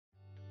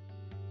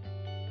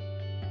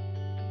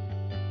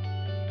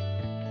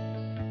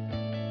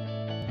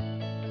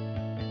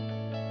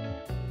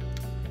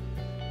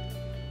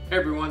Hey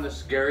everyone, this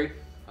is Gary.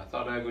 I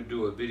thought I would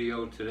do a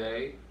video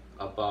today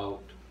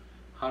about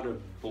how to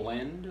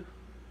blend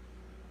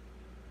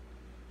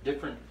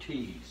different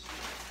teas.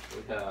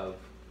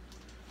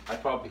 I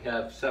probably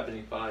have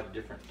 75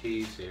 different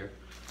teas here.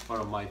 One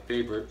of my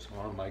favorites,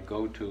 one of my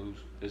go-tos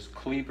is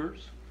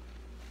Cleavers.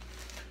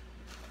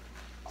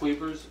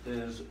 Cleavers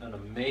is an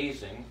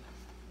amazing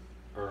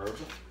herb.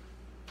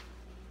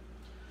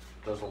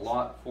 Does a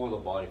lot for the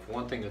body. For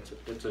one thing,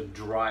 it's a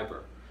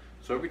driver.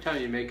 So every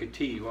time you make a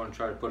tea, you want to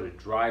try to put a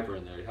driver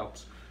in there. It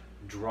helps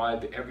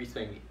drive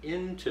everything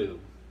into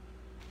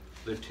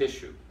the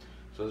tissue.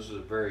 So this is a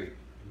very,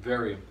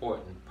 very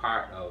important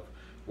part of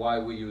why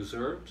we use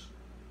herbs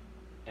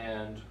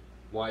and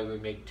why we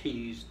make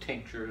teas,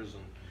 tinctures,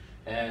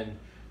 and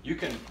you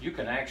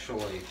can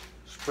actually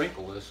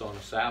sprinkle this on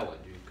a salad.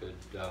 You could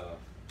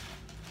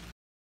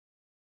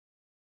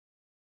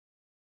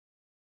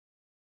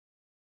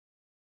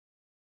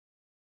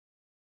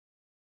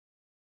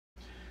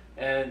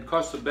and of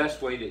course the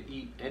best way to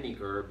eat any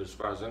herb, as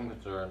far as I'm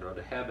concerned, or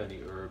to have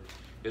any herb,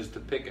 is to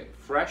pick it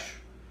fresh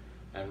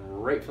and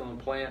right from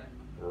the plant,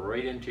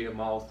 right into your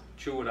mouth,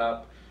 chew it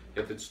up.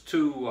 If it's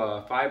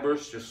too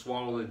fibrous, just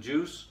swallow the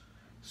juice,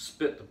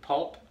 spit the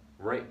pulp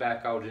right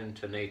back out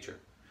into nature.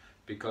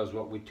 Because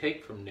what we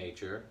take from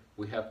nature,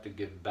 we have to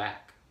give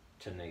back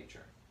to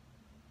nature.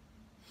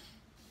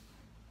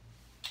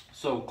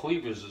 So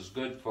Cleavers is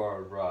good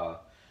for,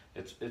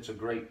 it's a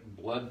great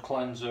blood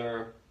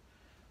cleanser,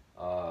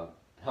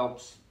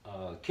 helps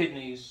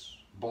kidneys,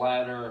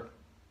 bladder.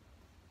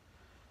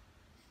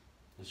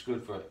 It's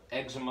good for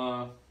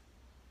eczema.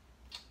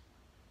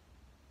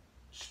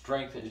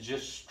 It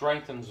just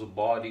strengthens the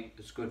body.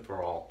 It's good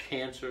for all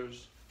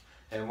cancers.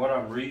 And what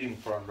I'm reading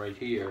from right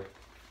here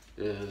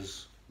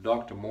is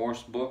Dr.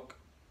 Morse's book,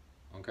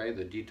 okay,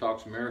 The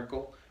Detox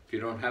Miracle. If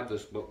you don't have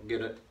this book,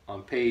 get it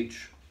on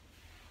page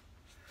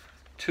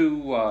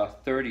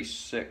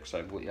 236,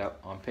 I believe.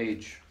 Yep, on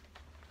page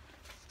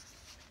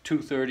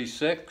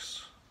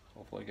 236.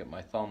 Hopefully I get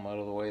my thumb out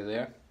of the way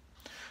there.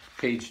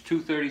 Page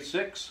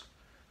 236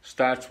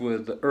 starts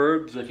with the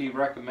herbs that he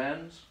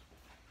recommends.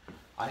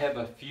 I have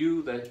a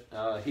few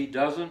that he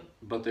doesn't,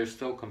 but they're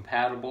still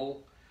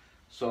compatible.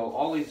 So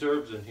all these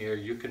herbs in here,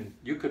 you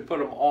could put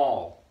them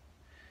all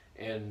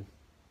in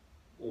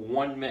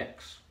one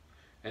mix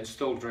and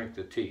still drink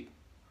the tea.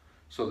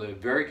 So they're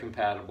very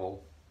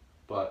compatible,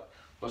 but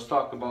let's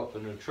talk about the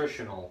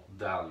nutritional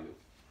value.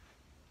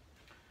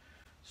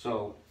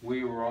 So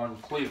we were on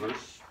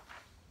Cleavers,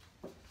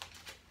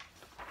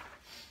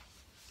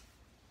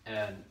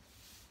 and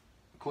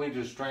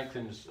Cleavers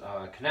strengthens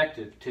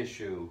connective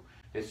tissue.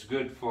 It's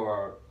good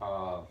for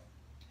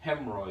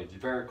hemorrhoids,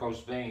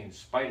 varicose veins,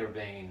 spider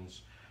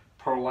veins,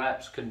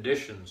 prolapse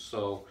conditions.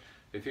 So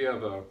if you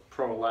have a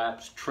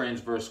prolapsed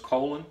transverse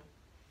colon,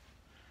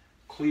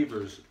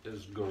 Cleavers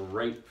is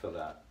great for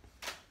that.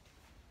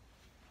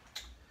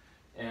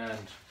 And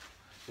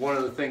one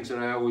of the things that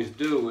I always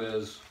do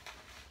is,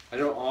 I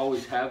don't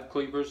always have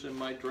Cleavers in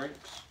my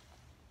drinks.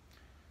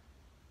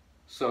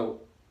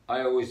 So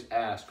I always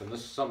ask, and this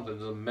is something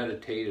that's a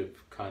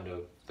meditative kind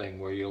of thing,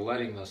 where you're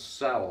letting the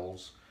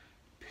cells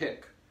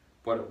pick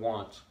what it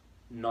wants,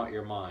 not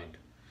your mind.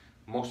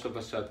 Most of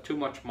us have too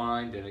much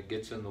mind and it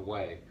gets in the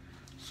way.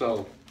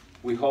 So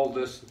we hold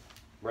this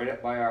right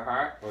up by our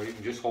heart, or you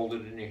can just hold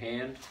it in your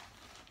hand.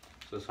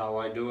 This is how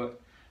I do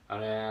it.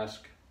 And I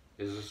ask,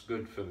 is this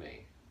good for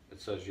me? It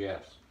says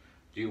yes.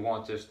 Do you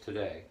want this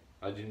today?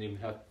 I didn't even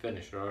have to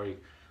finish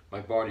it. My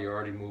body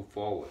already moved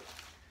forward.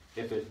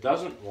 If it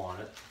doesn't want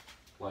it,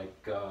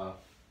 like,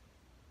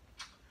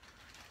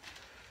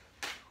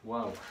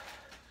 well,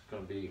 it's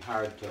going to be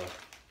hard to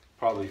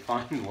probably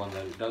find one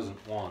that it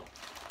doesn't want.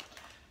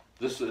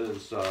 This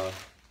is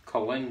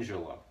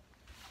calendula.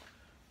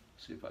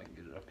 See if I can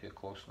get it up here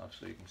close enough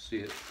so you can see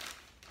it.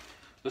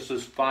 This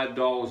is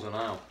 $5 an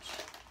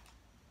ounce,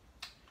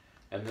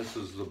 and this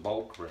is the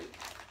bulk rate.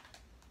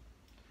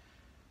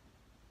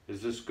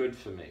 Is this good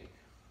for me?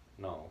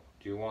 No.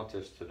 Do you want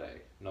this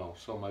today? No.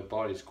 So my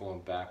body's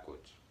going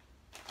backwards.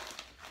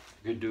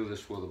 You could do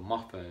this with a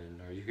muffin,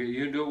 or you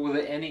can do it with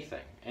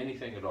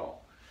anything at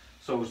all.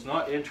 So it's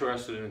not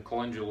interested in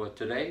calendula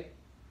today,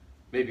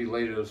 maybe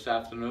later this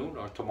afternoon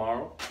or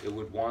tomorrow, it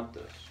would want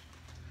this.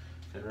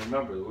 And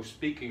remember, we're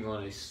speaking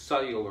on a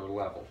cellular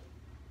level.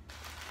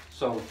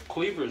 So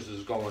Cleavers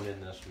is going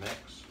in this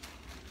mix.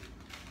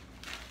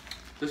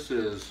 This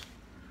is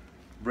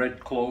red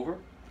clover.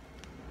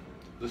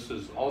 This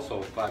is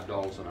also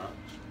 $5 an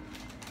ounce.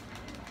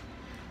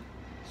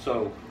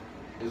 So,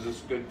 is this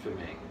good for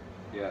me?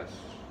 Yes.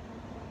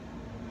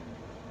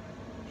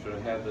 Should I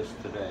have this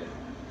today?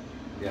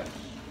 Yes.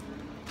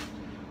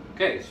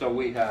 Okay, so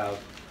we have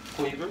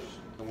Cleavers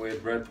and we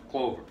have red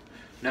clover.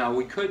 Now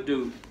we could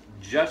do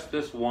just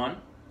this one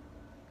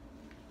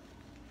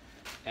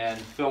and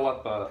fill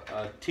up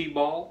a tea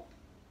ball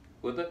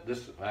with it.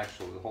 This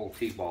actually, the whole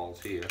tea ball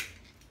is here.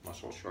 Might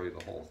as well show you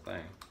the whole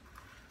thing.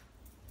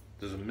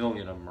 There's a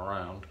million of them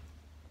around.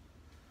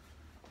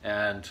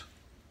 And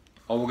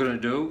all we're going to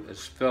do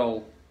is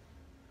fill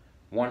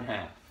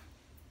 1/2.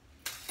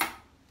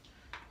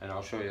 And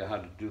I'll show you how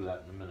to do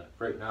that in a minute.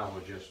 Right now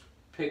we're just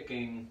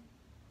picking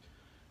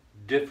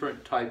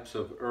different types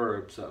of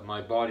herbs that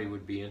my body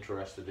would be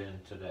interested in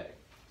today.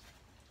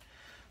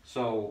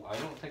 So I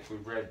don't think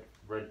we've read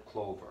red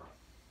clover.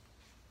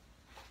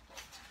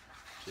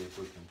 See if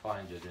we can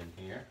find it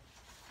in here.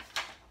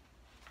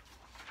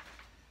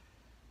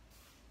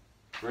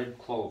 Red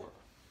clover.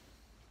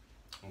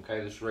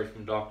 Okay, this is right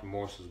from Dr.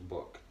 Morse's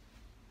book.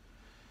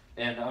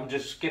 And I'm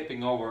just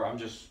skipping over, I'm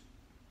just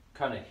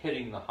kind of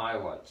hitting the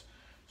highlights.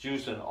 It's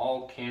used in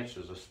all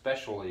cancers,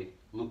 especially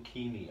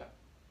leukemia.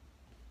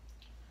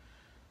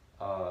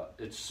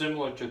 It's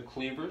similar to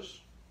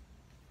cleavers.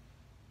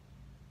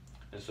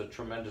 It's a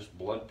tremendous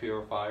blood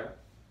purifier.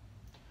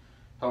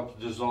 Helps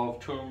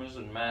dissolve tumors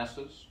and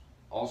masses.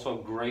 Also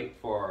great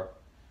for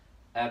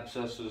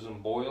abscesses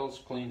and boils.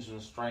 Cleans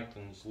and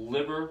strengthens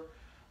liver.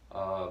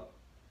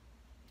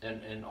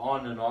 And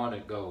on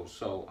it goes.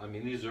 So, I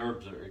mean, these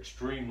herbs are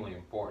extremely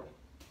important.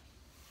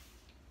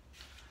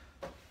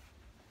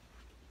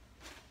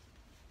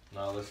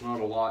 Now, there's not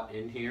a lot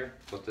in here,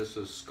 but this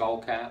is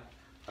skullcap.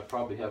 I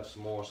probably have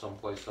some more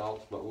someplace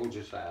else, but we'll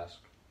just ask.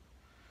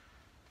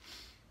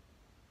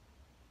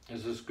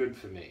 Is this good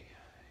for me?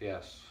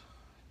 Yes.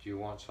 Do you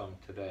want some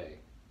today?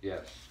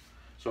 Yes.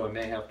 So I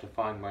may have to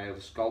find my other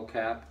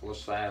skullcap.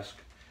 Let's ask,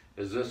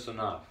 is this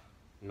enough?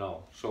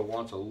 No. So it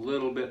wants a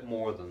little bit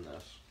more than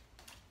this.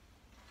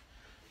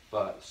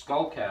 But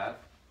skullcap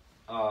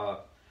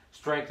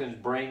strengthens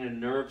brain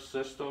and nerve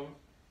system,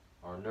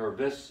 or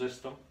nervous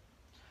system,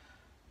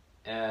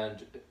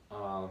 and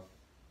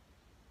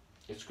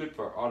it's good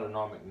for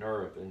autonomic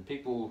nerve. And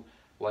people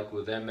like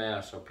with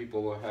MS, or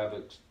people who have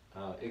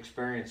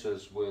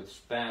experiences with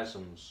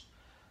spasms,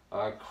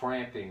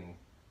 cramping,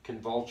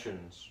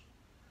 convulsions,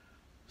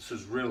 this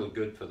is really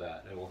good for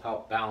that. It will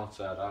help balance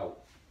that out.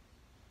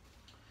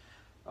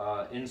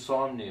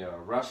 Insomnia,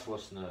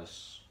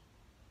 restlessness.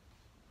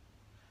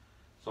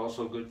 It's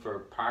also good for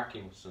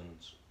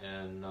Parkinson's,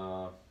 and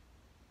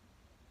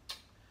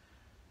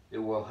it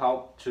will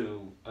help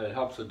it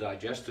helps the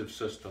digestive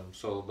system.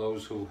 So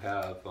those who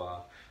have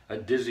a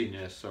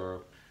dizziness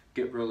or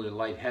get really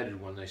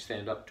lightheaded when they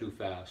stand up too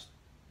fast,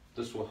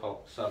 this will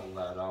help settle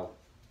that out.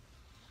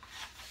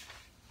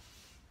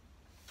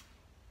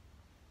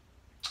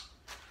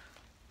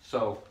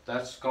 So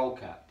that's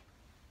skullcap.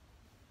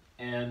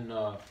 And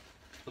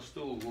let's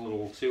do a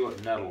little, see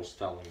what nettle's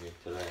telling me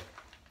today.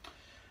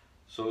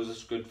 So is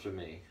this good for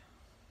me?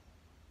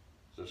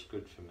 Is this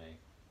good for me?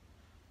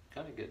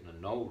 Kind of getting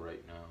a no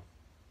right now.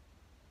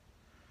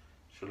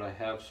 Should I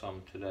have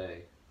some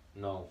today?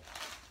 No.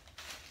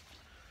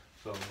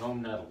 So no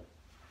nettle.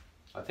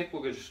 I think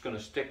we're just going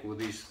to stick with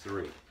these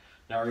three.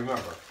 Now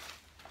remember,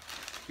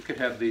 you could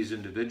have these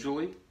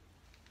individually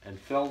and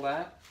fill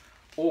that,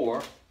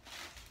 or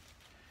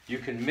you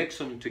can mix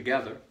them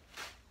together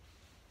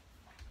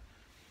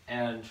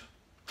and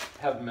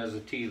have them as a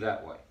tea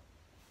that way.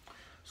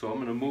 So I'm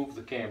going to move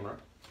the camera.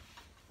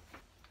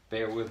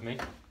 Bear with me.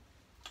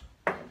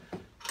 So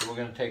we're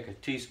going to take a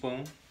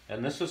teaspoon,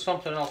 and this is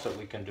something else that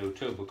we can do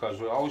too,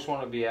 because we always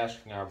want to be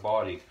asking our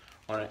body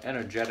on an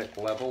energetic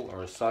level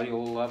or a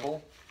cellular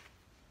level,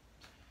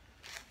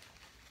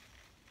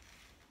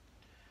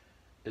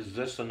 is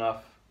this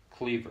enough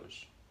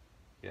cleavers?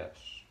 Yes.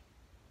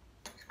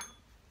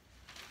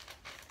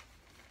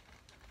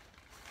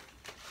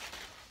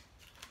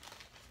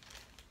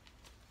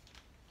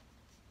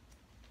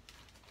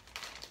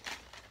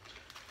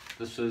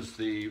 This is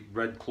the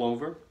red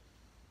clover.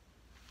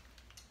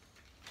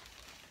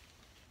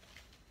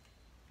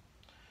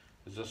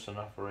 Is this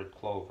enough red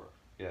clover?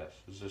 Yes.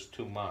 Is this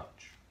too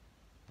much?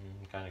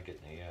 I'm kind of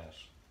getting a yes.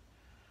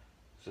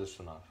 Is this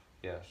enough?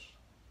 Yes.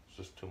 Is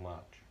this too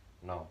much?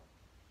 No.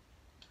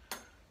 So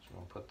I'm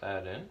going to put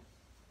that in.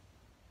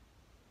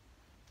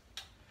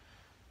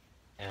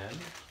 And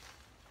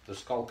the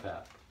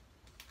skullcap.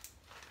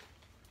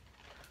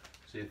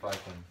 See if I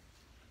can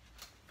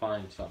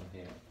find some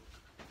here.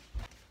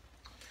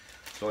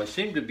 So I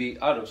seem to be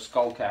out of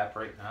skullcap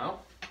right now.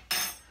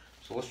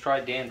 So let's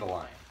try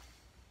dandelion.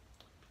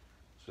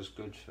 Is this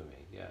good for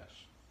me? Yes.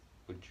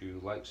 Would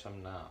you like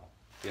some now?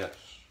 Yes.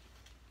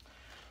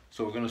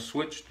 So we're going to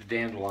switch to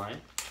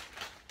dandelion.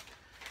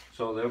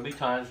 So there'll be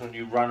times when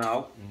you run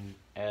out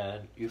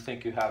and you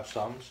think you have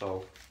some,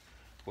 so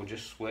we'll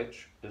just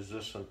switch. Is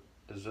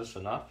this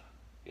enough?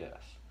 Yes.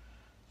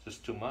 Is this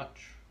too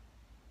much?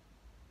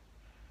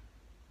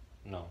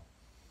 No.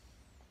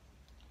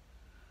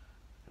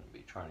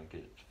 Trying to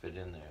get it to fit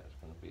in there is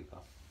going to be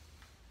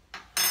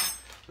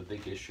the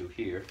big issue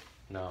here.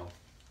 Now,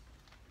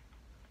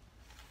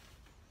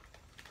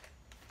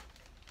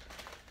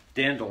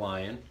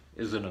 dandelion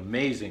is an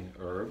amazing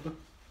herb.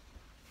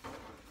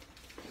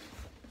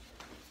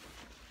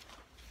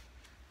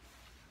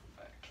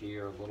 Back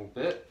here a little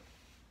bit.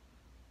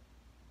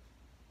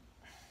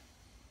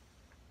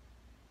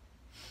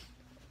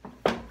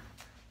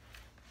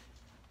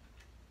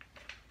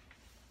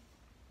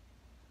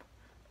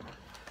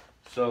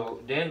 So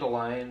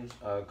dandelions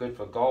are good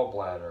for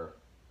gallbladder,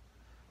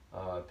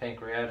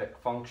 pancreatic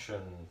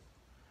function,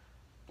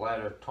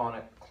 bladder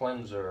tonic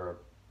cleanser.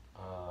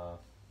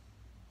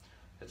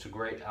 It's a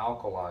great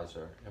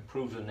alkalizer.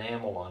 Improves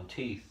enamel on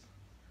teeth.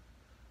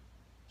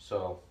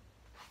 So,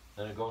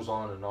 then it goes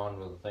on and on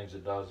with the things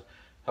it does.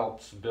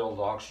 Helps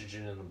build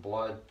oxygen in the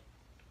blood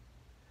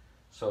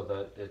so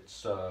that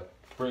it's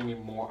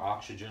bringing more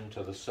oxygen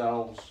to the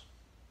cells.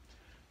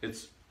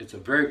 It's a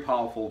very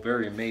powerful,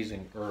 very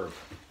amazing herb.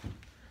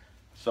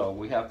 So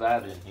we have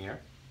that in here.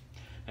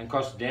 And of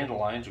course,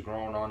 dandelions are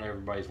growing on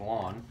everybody's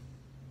lawn.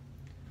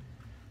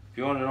 If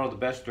you want to know the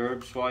best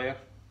herbs for you,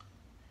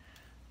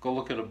 go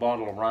look at a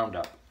bottle of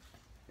Roundup.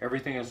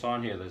 Everything that's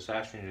on here that's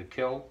asking you to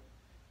kill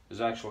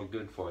is actually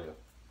good for you.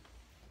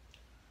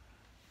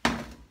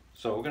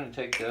 So we're going to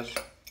take this,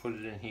 put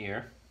it in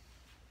here.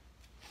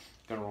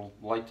 Going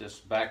to light this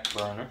back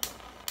burner.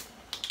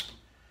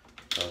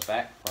 The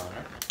back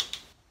burner.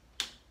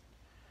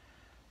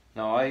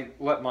 Now I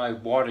let my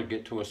water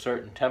get to a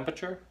certain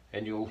temperature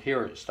and you'll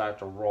hear it start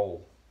to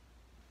roll.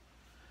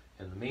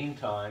 In the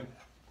meantime,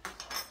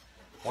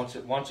 once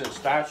it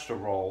starts to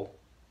roll,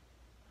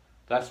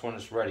 that's when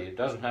it's ready. It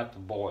doesn't have to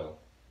boil.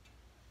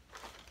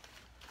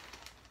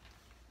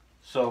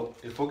 So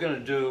if we're going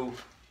to do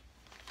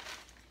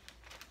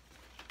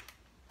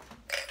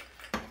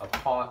a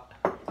pot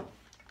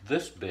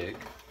this big,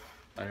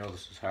 I know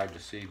this is hard to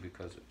see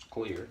because it's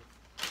clear.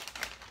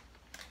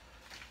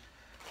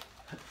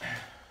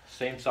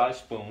 Same size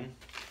spoon,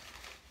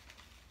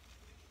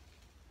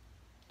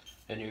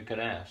 and you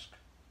can ask,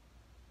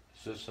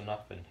 is this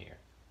enough in here?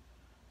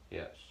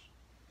 Yes.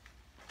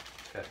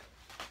 Okay.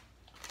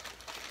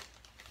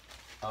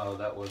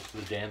 That was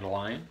the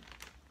dandelion.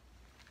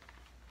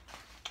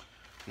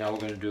 Now we're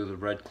going to do the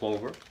red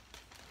clover.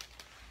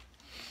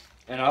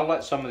 And I'll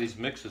let some of these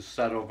mixes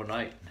set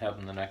overnight and have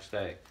them the next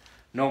day.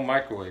 No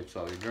microwave,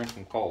 though. You drink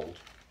them cold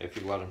if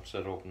you let them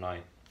sit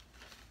overnight.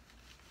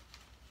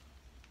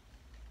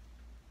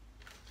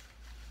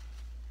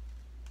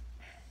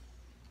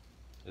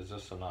 Is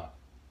this enough?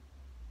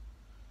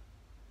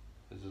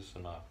 Is this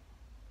enough?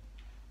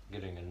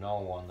 Getting a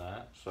no on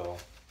that, so.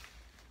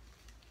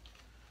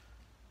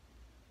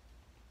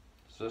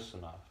 Is this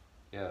enough?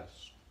 Yes.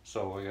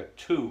 So we got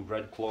 2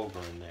 red clover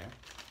in there.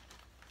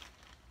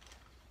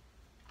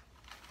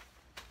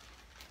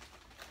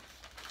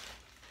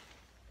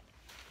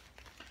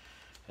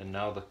 And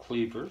now the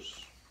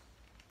cleavers.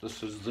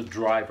 This is the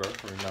driver,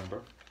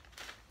 remember.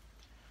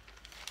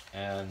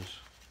 And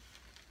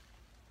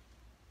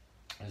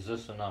is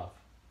this enough?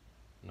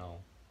 No.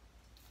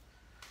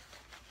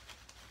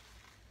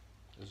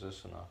 Is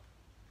this enough?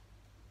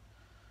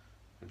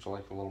 Would you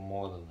like a little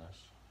more than this?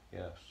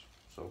 Yes.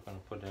 So we're going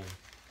to put in,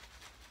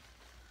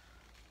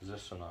 is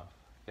this enough?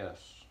 Yes.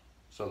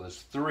 So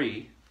there's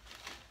 3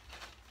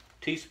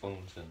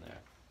 teaspoons in there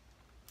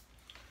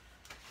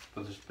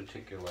for this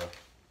particular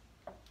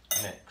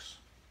mix.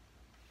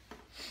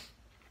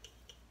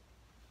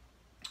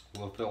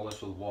 We'll fill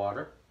this with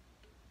water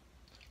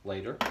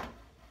later.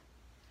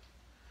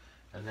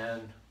 And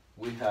then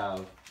we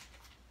have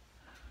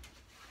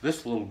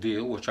this little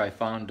deal, which I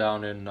found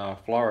down in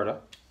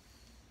Florida.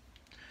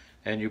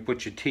 And you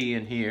put your tea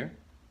in here,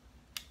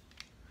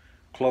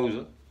 close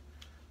it,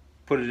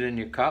 put it in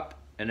your cup,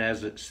 and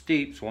as it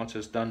steeps, once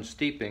it's done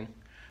steeping,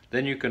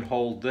 then you can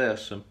hold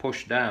this and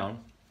push down,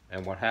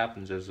 and what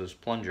happens is this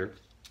plunger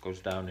goes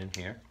down in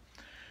here,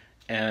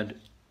 and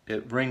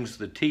it wrings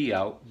the tea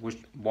out, which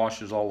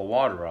washes all the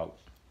water out.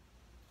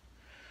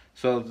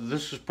 So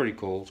this is pretty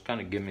cool. It's kind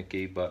of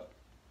gimmicky, but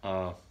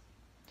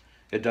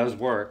it does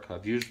work.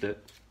 I've used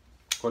it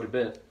quite a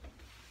bit.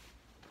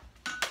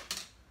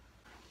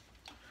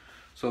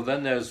 So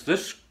then there's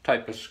this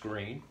type of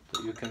screen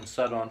that you can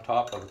set on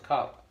top of the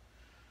cup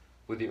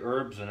with your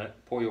herbs in it.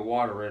 Pour your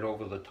water right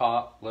over the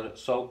top, let it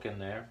soak in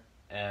there,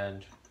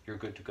 and you're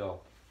good to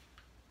go.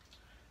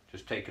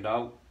 Just take it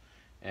out,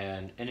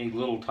 and any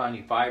little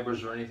tiny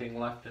fibers or anything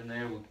left in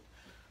there,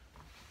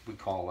 we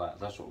call that.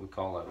 That's what we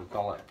call that. We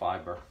call that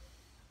fiber.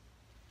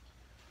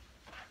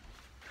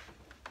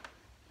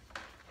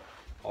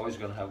 Always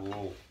going to have a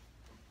little,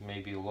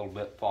 maybe a little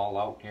bit fall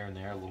out here and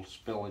there, a little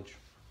spillage.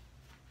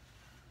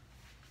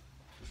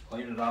 Just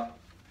clean it up.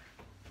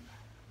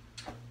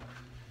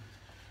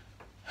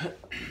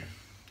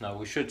 Now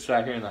we should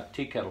start hearing that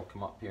tea kettle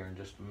come up here in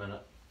just a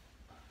minute.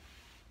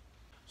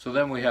 So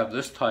then we have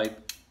this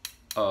type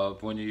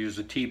of, when you use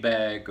a tea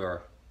bag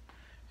or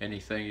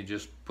anything, you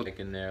just put it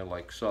in there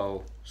like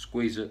so,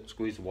 squeeze it,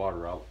 squeeze the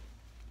water out.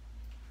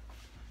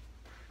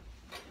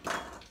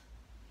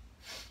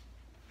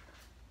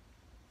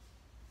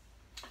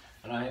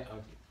 And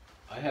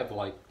I have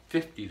like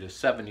 50 to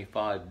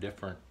 75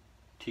 different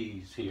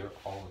teas here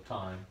all the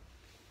time.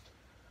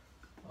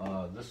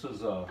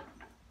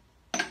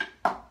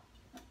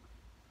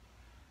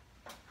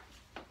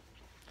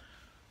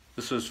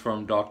 This is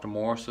from Dr.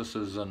 Morse. This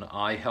is an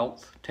eye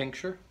health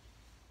tincture.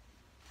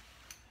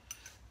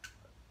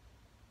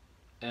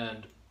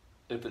 And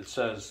if it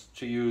says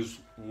to use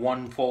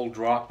 1 full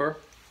dropper,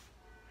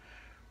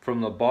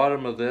 from the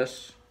bottom of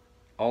this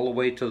all the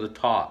way to the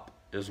top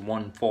is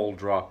 1 full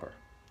dropper.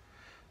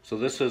 So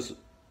this is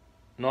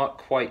not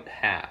quite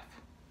half.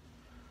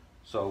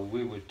 So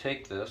we would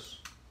take this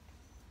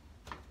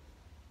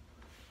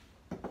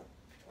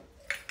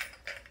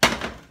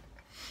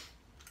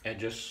and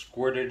just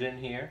squirt it in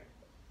here.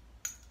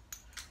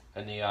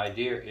 And the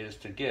idea is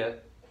to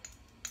get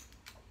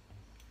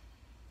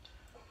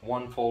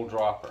one full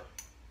dropper.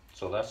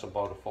 So that's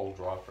about a full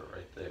dropper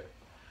right there.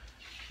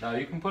 Now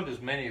you can put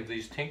as many of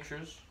these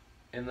tinctures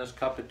in this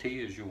cup of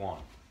tea as you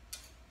want.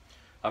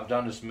 I've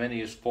done as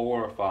many as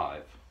 4 or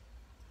 5.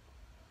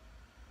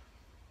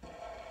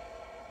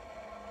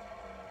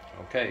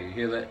 Okay, you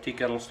hear that tea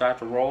kettle start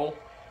to roll?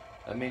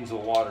 That means the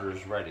water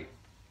is ready.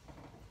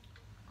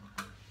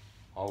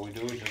 All we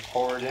do is just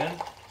pour it in.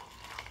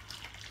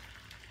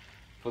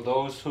 For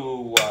those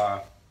who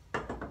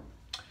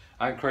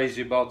aren't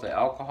crazy about the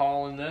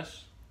alcohol in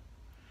this,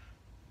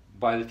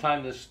 by the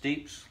time this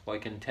steeps,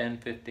 like in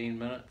 10-15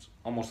 minutes,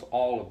 almost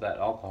all of that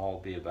alcohol will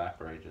be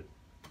evaporated.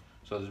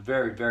 So there's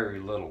very, very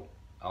little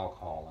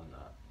alcohol in that.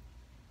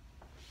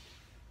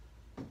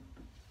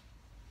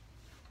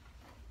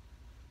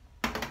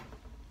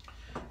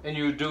 And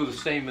you would do the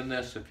same in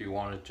this if you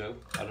wanted to.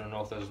 I don't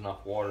know if there's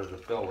enough water to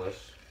fill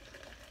this.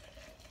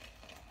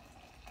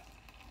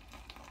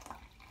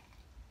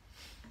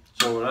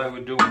 So what I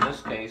would do in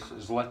this case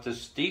is let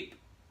this steep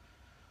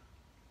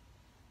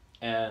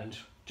and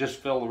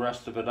just fill the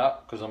rest of it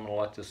up, because I'm going to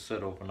let this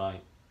sit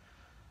overnight.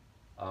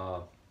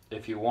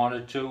 If you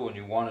wanted to, and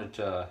you wanted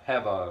to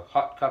have a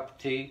hot cup of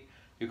tea,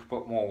 you could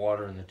put more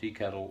water in the tea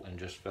kettle and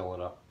just fill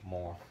it up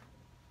more.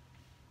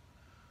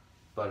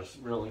 But it's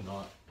really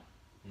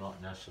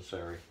not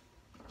necessary.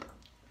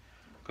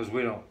 Because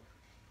we don't,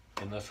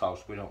 in this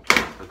house, we don't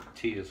care if the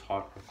tea is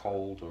hot or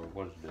cold or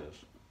what it is.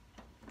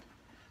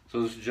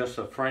 So this is just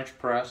a French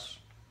press,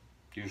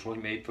 usually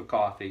made for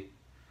coffee.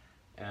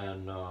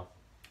 And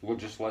we'll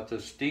just let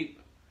this steep,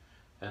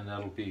 and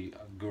that'll be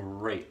a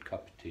great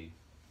cup of tea.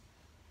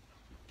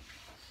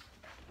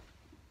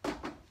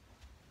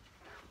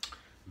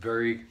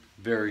 Very,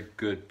 very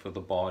good for the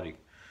body.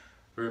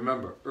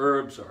 Remember,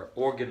 herbs are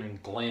organ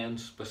and gland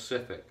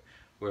specific,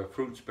 where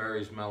fruits,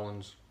 berries,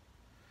 melons,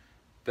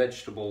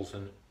 vegetables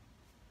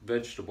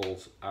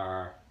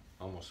are,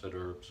 almost said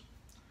herbs,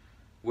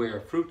 where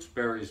fruits,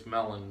 berries,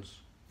 melons,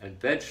 and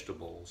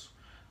vegetables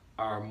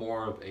are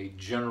more of a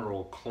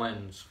general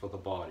cleanse for the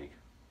body.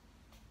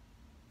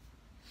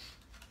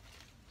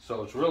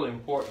 So it's really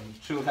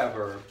important to have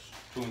herbs,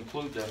 to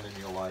include them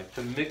in your life,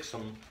 to mix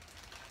them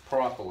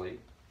properly.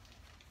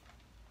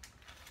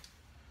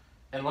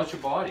 And let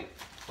your body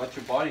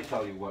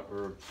tell you what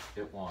herbs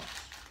it wants.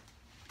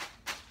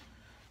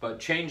 But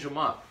change them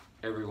up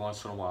every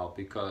once in a while,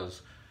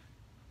 because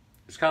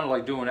it's kind of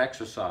like doing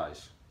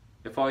exercise.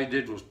 If all you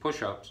did was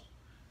push-ups,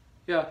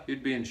 yeah,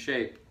 you'd be in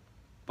shape,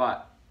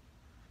 but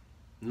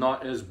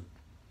not as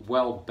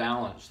well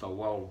balanced or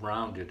well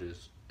rounded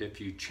as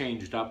if you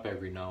changed up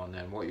every now and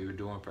then what you were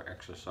doing for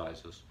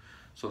exercises.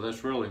 So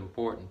that's really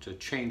important, to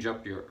change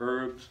up your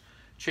herbs,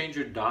 change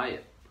your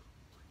diet.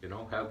 You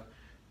know,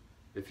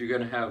 if you're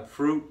going to have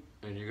fruit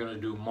and you're going to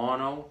do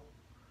mono,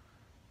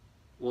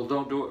 well,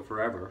 don't do it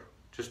forever.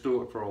 Just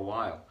do it for a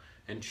while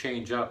and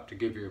change up to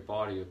give your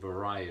body a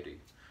variety.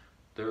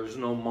 There is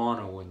no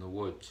mono in the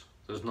woods.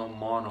 There's no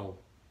mono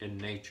in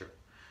nature.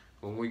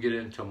 When we get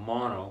into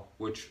mono,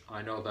 which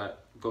I know that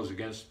goes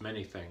against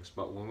many things,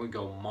 but when we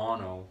go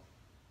mono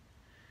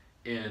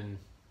in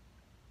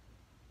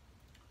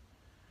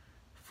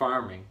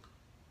farming,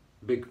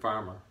 big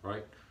farmer,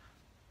 right?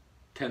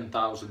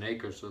 10,000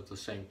 acres of the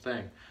same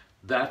thing.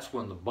 That's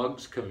when the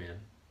bugs come in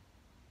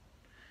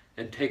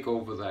and take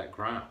over that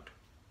ground.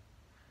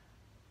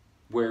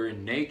 Where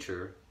in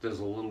nature, there's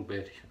a little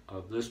bit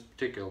of this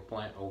particular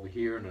plant over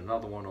here and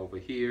another one over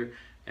here,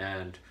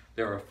 and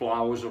there are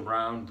flowers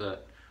around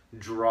that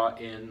draw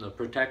in the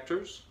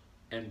protectors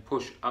and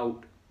push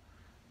out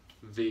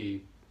the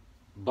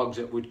bugs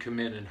that would come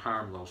in and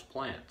harm those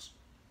plants.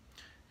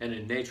 And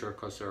in nature, of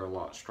course, they're a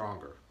lot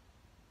stronger.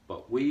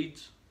 But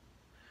weeds,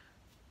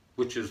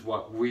 which is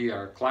what we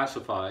are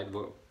classified,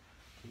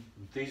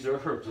 these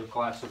herbs are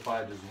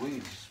classified as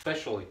weeds,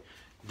 especially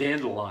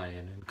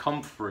dandelion and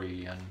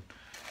comfrey and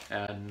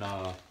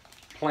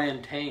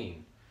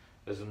plantain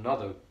is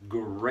another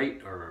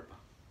great herb.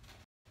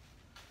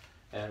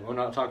 And we're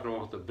not talking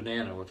about the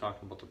banana, we're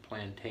talking about the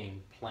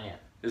plantain plant.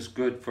 It's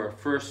good for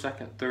first,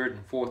 second, third,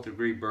 and fourth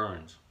degree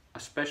burns,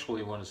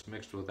 especially when it's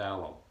mixed with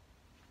aloe.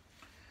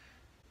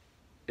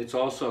 It's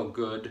also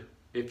good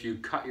if you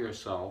cut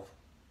yourself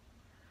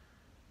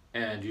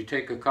and you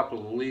take a couple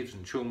of the leaves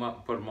and chew them up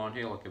and put them on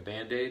here like a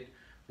Band-Aid.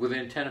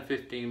 Within 10 or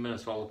 15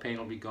 minutes, all the pain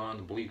will be gone,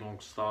 the bleeding will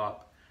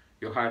stop.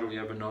 You'll hardly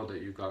ever know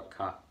that you got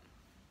cut.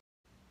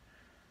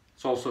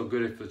 It's also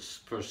good if it's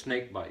for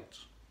snake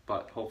bites,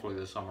 but hopefully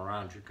there's some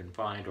around you can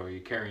find, or you're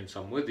carrying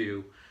some with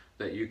you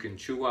that you can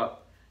chew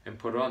up and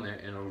put on there,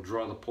 and it'll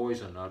draw the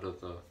poison out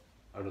of the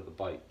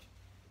bite.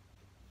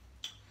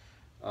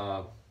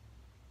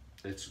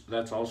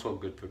 That's also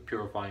good for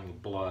purifying the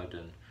blood,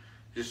 and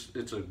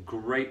it's a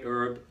great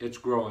herb. It's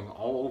growing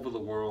all over the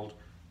world,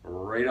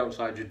 right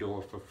outside your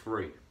door for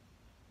free.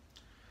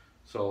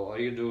 So all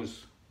you do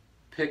is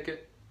pick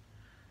it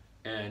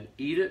and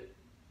eat it.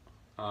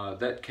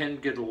 That can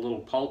get a little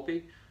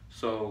pulpy,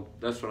 so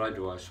that's what I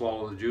do. I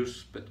swallow the juice,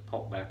 spit the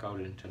pulp back out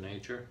into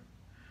nature.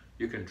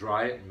 You can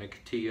dry it and make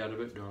a tea out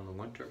of it during the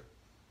winter.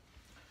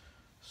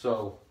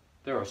 So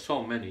there are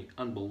so many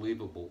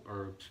unbelievable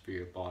herbs for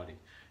your body,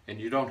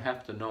 and you don't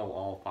have to know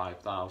all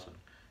 5,000.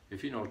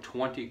 If you know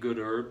 20 good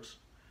herbs,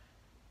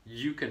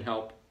 you can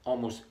help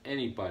almost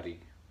anybody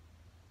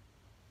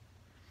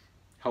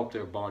help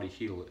their body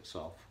heal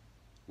itself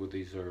with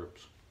these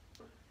herbs.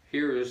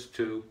 Here is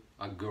to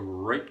a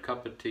great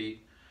cup of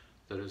tea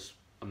that is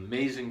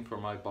amazing for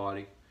my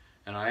body,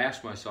 and I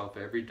ask myself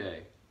every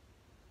day,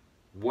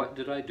 what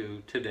did I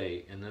do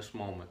today in this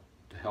moment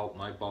to help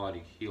my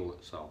body heal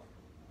itself?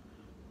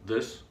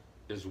 This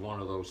is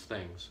one of those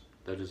things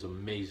that is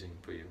amazing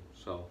for you.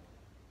 So,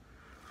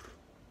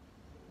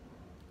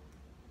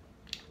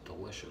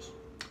 delicious.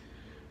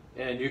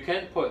 And you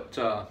can put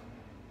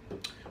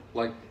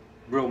like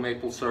real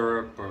maple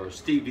syrup or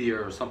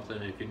stevia or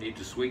something if you need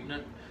to sweeten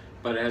it.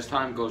 But as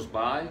time goes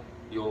by,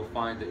 you'll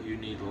find that you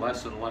need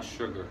less and less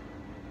sugar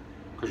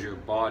because your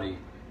body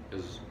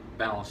is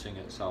balancing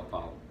itself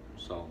out.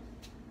 So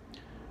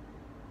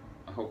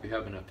I hope you're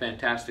having a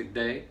fantastic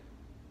day.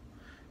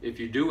 If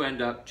you do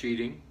end up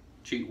cheating,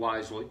 cheat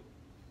wisely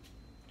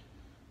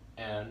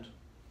and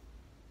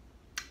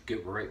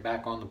get right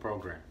back on the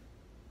program.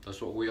 That's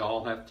what we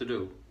all have to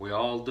do. We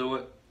all do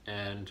it,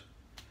 and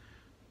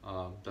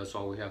that's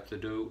all we have to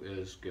do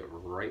is get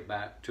right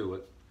back to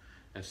it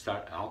and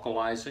start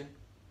alkalizing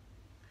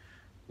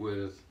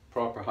with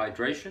proper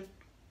hydration,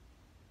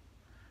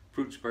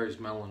 fruits, berries,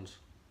 melons,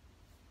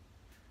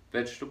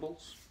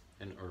 vegetables,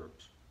 and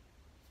herbs.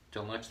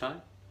 Till next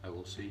time, I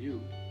will see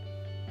you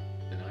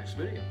in the next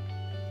video.